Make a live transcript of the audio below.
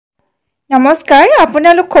নমস্কাৰ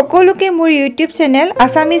আপোনালোক সকলোকে মোৰ YouTube channel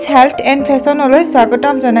Assamese Health and Fashion লৈ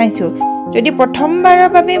স্বাগতম জনাইছো। যদি প্ৰথমবাৰৰ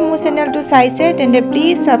বাবে মোৰ চেনেলটো চাইছে তেন্তে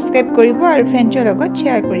প্লিজ সাবস্ক্ৰাইব কৰিব আৰু ফ্ৰেণ্ডৰ লগত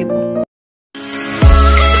শেয়াৰ কৰিব।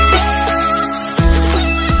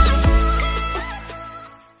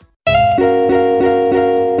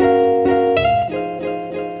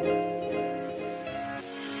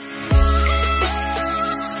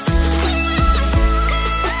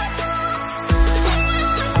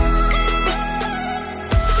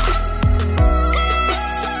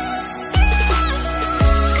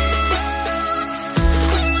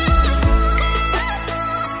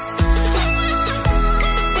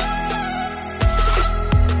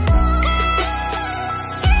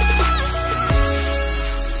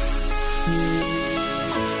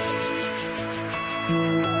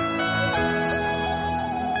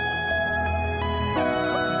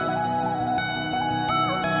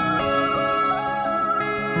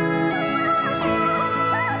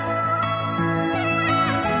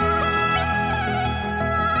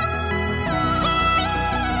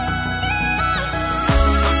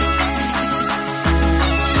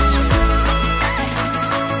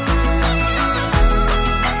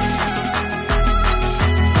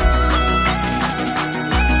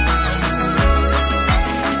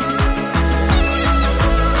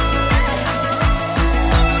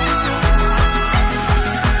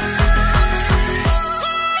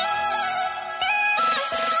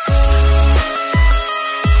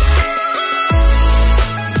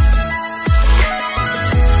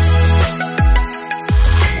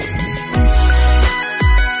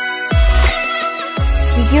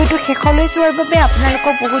 ভিডিওটো শেষলৈ চোৱাৰ বাবে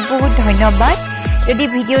আপোনালোকক বহুত ধন্যবাদ। যদি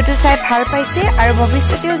ভিডিওটো চাই ভাল পাইছে আৰু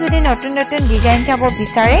ভৱিষ্যতেও যদি নতুন ডিজাইন চাব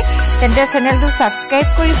বিচাৰে তেন্তে চেনেলটো সাবস্ক্ৰাইব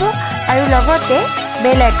কৰিব আৰু লগতে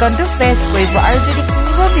বেল আইকনটো প্ৰেছ কৰিব আৰু যদি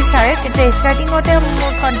কিনিব বিচাৰে তেন্তে ষ্টাৰ্টিংতে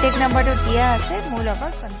মোৰ কন্টাক্ট নম্বৰটো দিয়া আছে মোৰ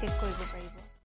লগত কন্টাক্ট কৰিব পাৰিব।